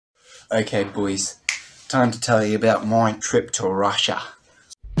Okay boys, time to tell you about my trip to Russia.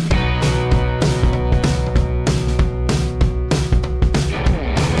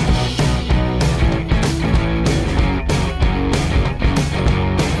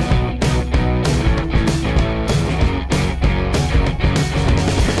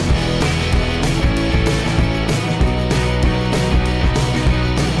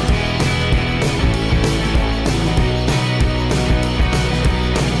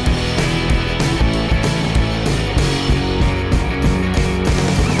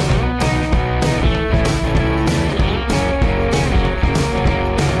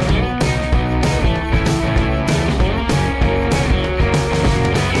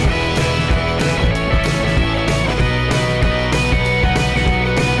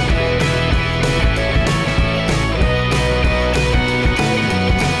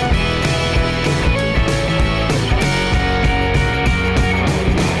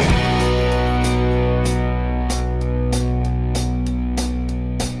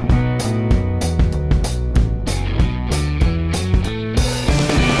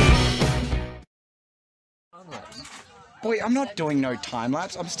 Boy, I'm not doing no time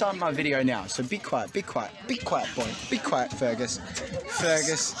lapse. I'm starting my video now, so be quiet, be quiet, be quiet, boy. Be quiet, Fergus.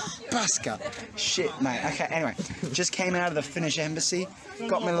 Fergus, Busker. Shit, mate. Okay, anyway, just came out of the Finnish embassy,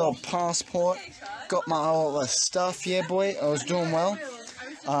 got my little passport, got my all the stuff. Yeah, boy, I was doing well.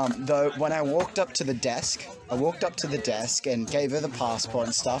 Though, when I walked up to the desk, and gave her the passport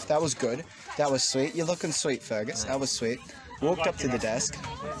and stuff. That was good. That was sweet. You're looking sweet, Fergus. That was sweet. Walked up to the desk,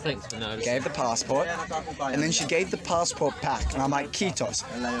 thanks for noticing. Gave the passport, and then she gave the passport back, and I'm like, Kitos,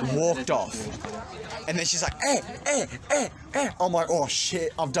 walked off. And then she's like, I'm like, oh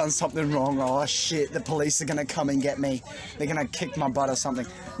shit, I've done something wrong, oh shit, the police are gonna come and get me, they're gonna kick my butt or something.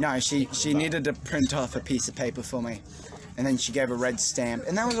 No, she needed to print off a piece of paper for me, and then she gave a red stamp,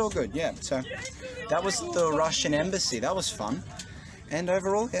 and that was all good, yeah. So, that was the Russian embassy, that was fun. And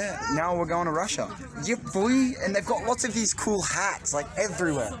overall, yeah, now we're going to Russia. Yeah, boy. And they've got lots of these cool hats, like,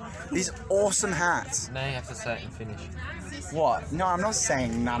 everywhere. These awesome hats. Now you have to say it in Finnish. What? No, I'm not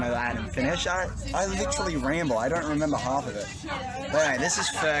saying none of that in Finnish. I literally ramble. I don't remember half of it. But anyway, this is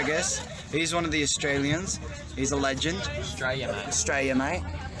Fergus. He's one of the Australians. He's a legend. Australia, mate. Australia, mate.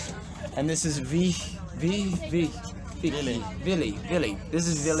 And this is Billy. This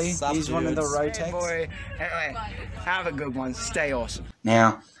is Billy. He's one of the Rotary. Boy. Anyway, have a good one. Stay awesome.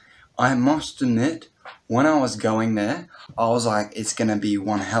 Now, I must admit, when I was going there, I was like, it's gonna be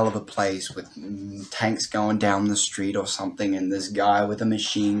one hell of a place with tanks going down the street or something, and this guy with a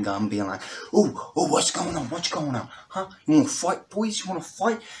machine gun being like, oh, what's going on? What's going on? Huh? You wanna fight, boys? You wanna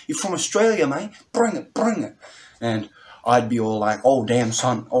fight? You're from Australia, mate. Bring it, bring it. And I'd be all like, oh damn,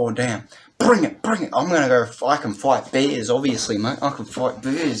 son. Oh damn. Bring it, bring it. I'm gonna go, I can fight bears, obviously, mate. I can fight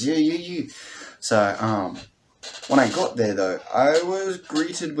bears, yeah. So, when I got there, though, I was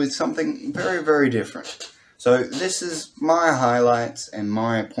greeted with something very, very different. So, this is my highlights and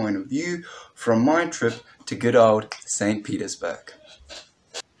my point of view from my trip to good old St. Petersburg.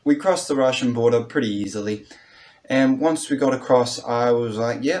 We crossed the Russian border pretty easily, and once we got across, I was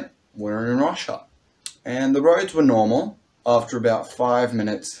like, yep, we're in Russia. And the roads were normal after about 5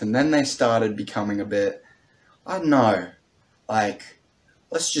 minutes, and then they started becoming a bit, I don't know, like,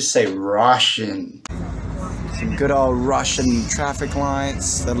 let's just say Russian. Some good old Russian traffic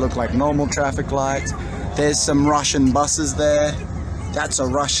lights that look like normal traffic lights. There's some Russian buses there. That's a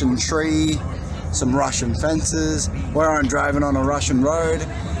Russian tree. Some Russian fences. We're driving on a Russian road.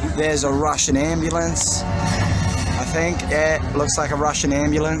 There's a Russian ambulance. I think, yeah, looks like a Russian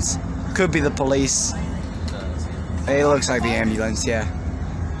ambulance. Could be the police. It looks like the ambulance, yeah.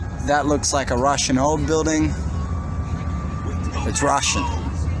 That looks like a Russian old building. It's Russian.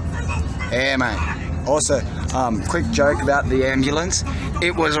 Yeah, mate. Also, quick joke about the ambulance.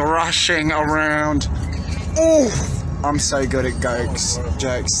 It was rushing around. Ooh, I'm so good at jokes.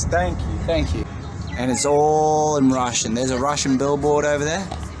 Thank you. And it's all in Russian. There's a Russian billboard over there.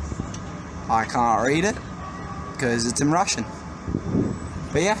 I can't read it because it's in Russian.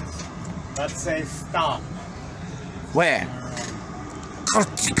 But yeah. Let's say stop. Where?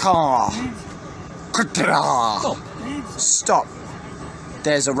 Stop.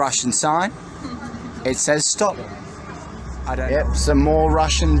 There's a Russian sign. It says stop. I don't know. Some more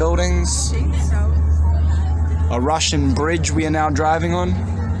Russian buildings. A Russian bridge we are now driving on.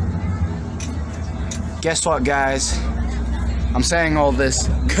 Guess what, guys? I'm saying all this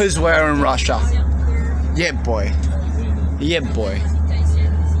because we're in Russia. Yeah, boy. Yeah, boy.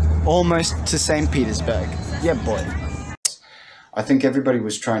 Almost to St. Petersburg. Yeah, boy. I think everybody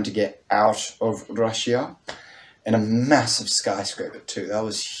was trying to get out of Russia, And a massive skyscraper too. That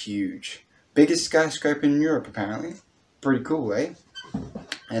was huge. Biggest skyscraper in Europe apparently. Pretty cool, eh?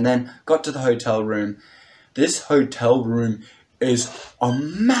 And then got to the hotel room. This hotel room is a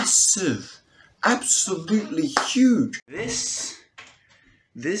massive, absolutely huge. This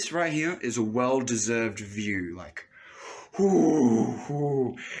right here is a well-deserved view. Like,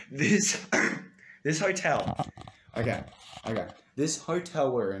 this hotel. Okay. This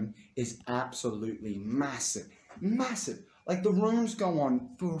hotel we're in is absolutely massive. Massive. Like, the rooms go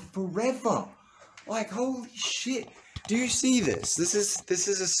on for forever. Like, holy shit. Do you see this? This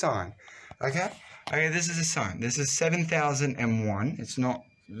is a sign. Okay, this is a sign. This is 7001. It's not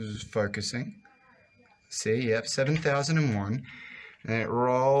focusing. See, yep, 7001. And it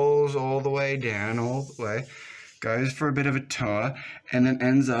rolls all the way down, all the way. Goes for a bit of a tour, and then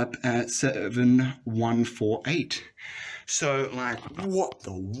ends up at 7148. So, like, what?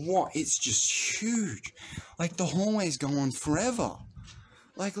 It's just huge. Like, the hallways go on forever.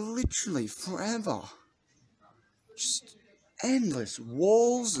 Like, literally forever. Just endless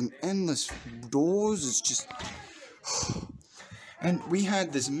walls and endless doors. It's just... And we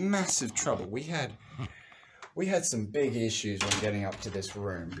had this massive trouble. We had some big issues when getting up to this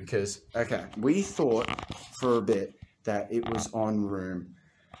room because, okay, we thought for a bit that it was on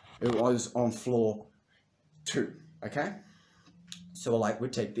floor 2, okay? So we're like,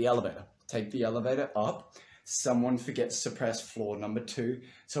 we'd take the elevator up. Someone forgets to press floor number 2,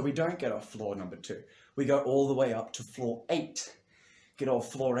 so we don't get off floor number 2. We go all the way up to floor 8. Get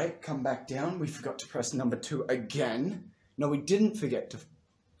off floor 8, come back down. We forgot to press number 2 again. No, we didn't forget to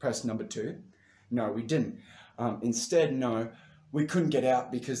press number 2. No, we didn't. Instead, no, we couldn't get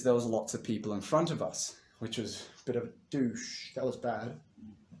out because there was lots of people in front of us, which was a bit of a douche. That was bad.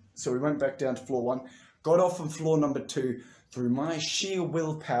 So we went back down to floor 1, got off on floor number 2 through my sheer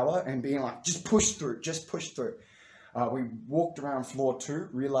willpower and being like, just push through, just push through. We walked around floor 2,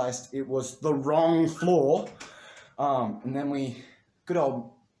 realized it was the wrong floor, and then we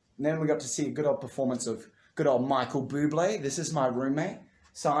got to see a good old performance of good old Michael Bublé. This is my roommate,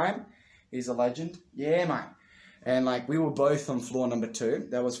 Simon. He's a legend. Yeah, mate. And like, we were both on floor number 2.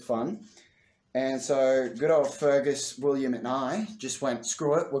 That was fun. And so good old Fergus, William and I just went,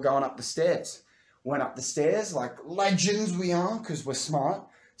 screw it, we're going up the stairs. Went up the stairs like legends we are, because we're smart.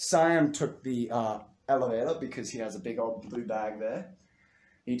 Siam took the elevator because he has a big old blue bag there.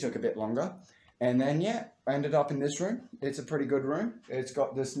 He took a bit longer. And then, yeah, I ended up in this room. It's a pretty good room. It's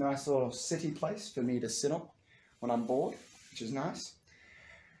got this nice little city place for me to sit on when I'm bored, which is nice.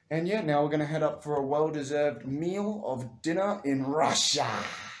 And yeah, now we're going to head up for a well-deserved meal of dinner in Russia.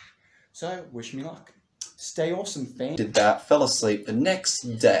 So, wish me luck. Stay awesome, fam. Did that, fell asleep the next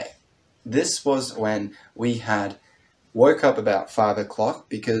day. This was when we woke up about 5 o'clock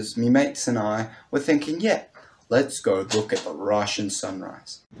because me mates and I were thinking, yeah, let's go look at the Russian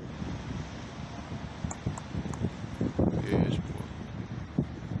sunrise. Yes, boy.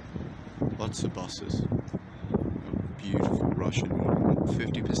 Lots of buses. A beautiful Russian one.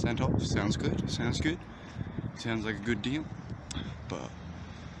 50% off. Sounds good. Sounds good. Sounds like a good deal. But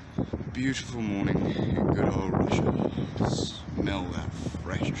beautiful morning in good old Russia. Smell that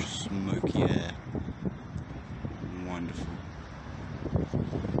fresh, smoky air. Wonderful.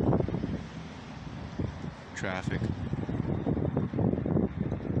 Traffic.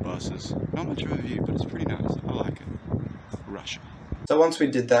 Buses. Not much of a view, but it's pretty nice. I like it. Russia. So once we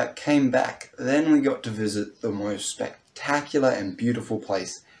did that, came back, then we got to visit the most spectacular and beautiful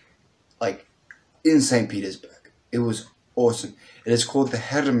place, like, in St. Petersburg. It was awesome. It is called the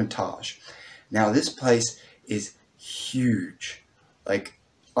Hermitage. Now this place is huge. Like,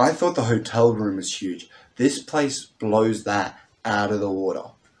 I thought the hotel room was huge. This place blows that out of the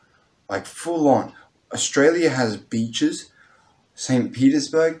water. Like, full on. Australia has beaches. St.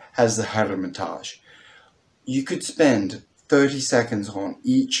 Petersburg has the Hermitage. You could spend 30 seconds on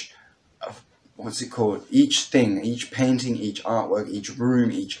each, each thing, each painting, each artwork, each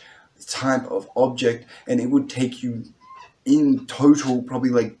room, each type of object, and it would take you in total probably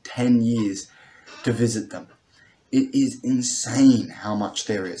like 10 years to visit them. It is insane how much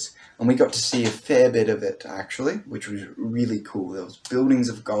there is. And we got to see a fair bit of it actually, which was really cool. There was buildings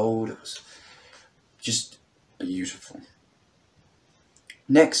of gold. It was just beautiful.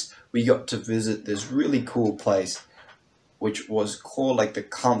 Next, we got to visit this really cool place, which was called like the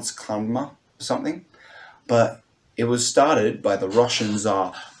Kanskandma or something. But it was started by the Russian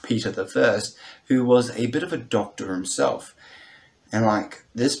Tsar Peter I, who was a bit of a doctor himself. And like,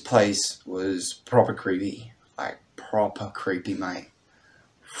 this place was proper creepy. Like, proper creepy, mate.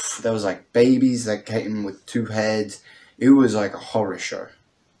 There was like babies that came with 2 heads. It was like a horror show.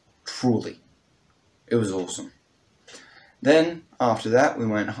 Truly. It was awesome. Then after that we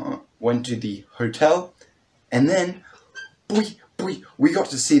went to the hotel, and then we got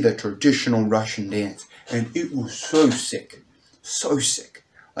to see the traditional Russian dance, and it was so sick, so sick.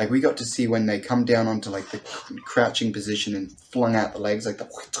 Like, we got to see when they come down onto like the crouching position and flung out the legs like the.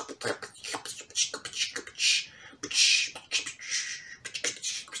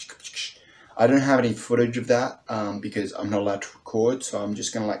 I don't have any footage of that because I'm not allowed to record, so I'm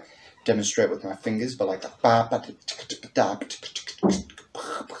just gonna like demonstrate with my fingers, but like the.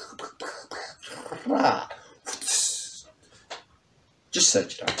 Just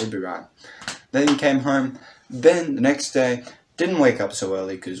search it up, it'll be right. Then came home. Then the next day, didn't wake up so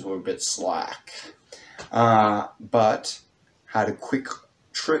early because we're a bit slack. But had a quick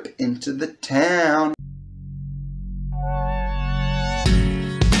trip into the town.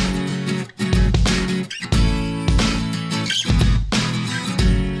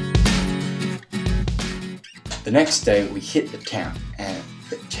 The next day we hit the town, and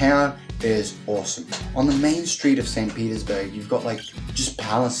the town is awesome. On the main street of St. Petersburg, you've got like just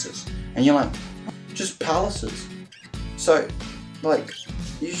palaces, and you're like, just palaces. So, like,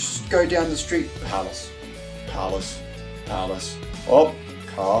 you just go down the street, palace, palace, palace. Oh,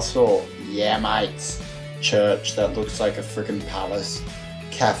 castle, yeah mates. Church that looks like a freaking palace.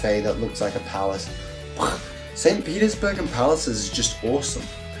 Cafe that looks like a palace. St. Petersburg and palaces is just awesome.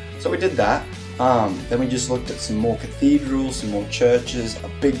 So we did that. Then we just looked at some more cathedrals, some more churches,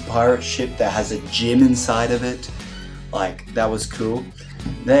 a big pirate ship that has a gym inside of it. Like, that was cool.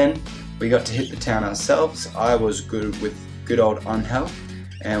 Then we got to hit the town ourselves. I was good with good old Angel,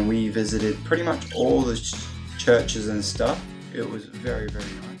 and we visited pretty much all the churches and stuff. It was very, very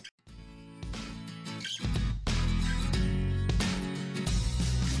nice.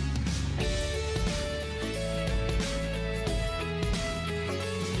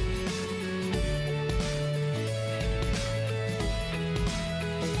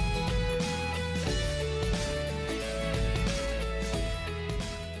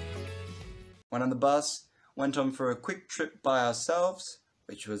 Went on the bus, went on for a quick trip by ourselves,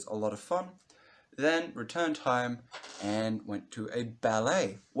 which was a lot of fun. Then returned home and went to a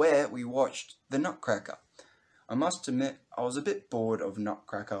ballet where we watched the Nutcracker. I must admit, I was a bit bored of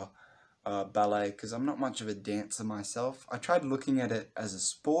Nutcracker ballet because I'm not much of a dancer myself. I tried looking at it as a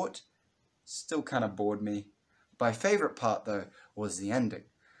sport, still kind of bored me. My favourite part though was the ending.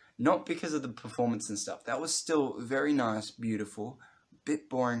 Not because of the performance and stuff, that was still very nice, beautiful.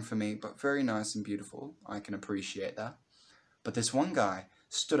 Bit boring for me, but very nice and beautiful. I can appreciate that. But this one guy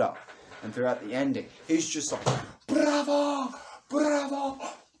stood up, and throughout the ending, he's just like, bravo, bravo,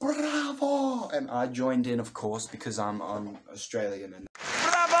 bravo. And I joined in, of course, because I'm Australian. And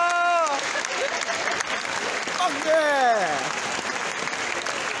bravo! Okay!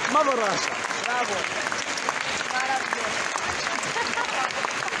 Mother Russia! Bravo!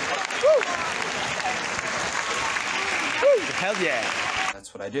 Hell yeah!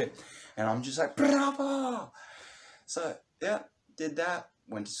 That's what I do. And I'm just like, bravo! So, yeah, did that,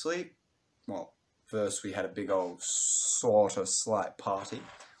 went to sleep. Well, first we had a big old sort of slight party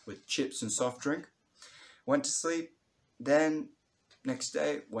with chips and soft drink. Went to sleep, then next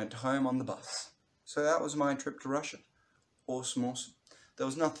day went home on the bus. So that was my trip to Russia. Awesome, awesome. There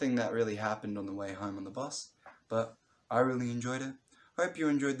was nothing that really happened on the way home on the bus, but I really enjoyed it. Hope you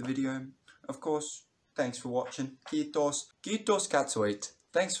enjoyed the video. Of course, thanks for watching. Kiitos katsoit.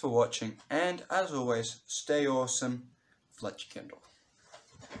 Thanks for watching, and as always, stay awesome. Fletcher Kendall.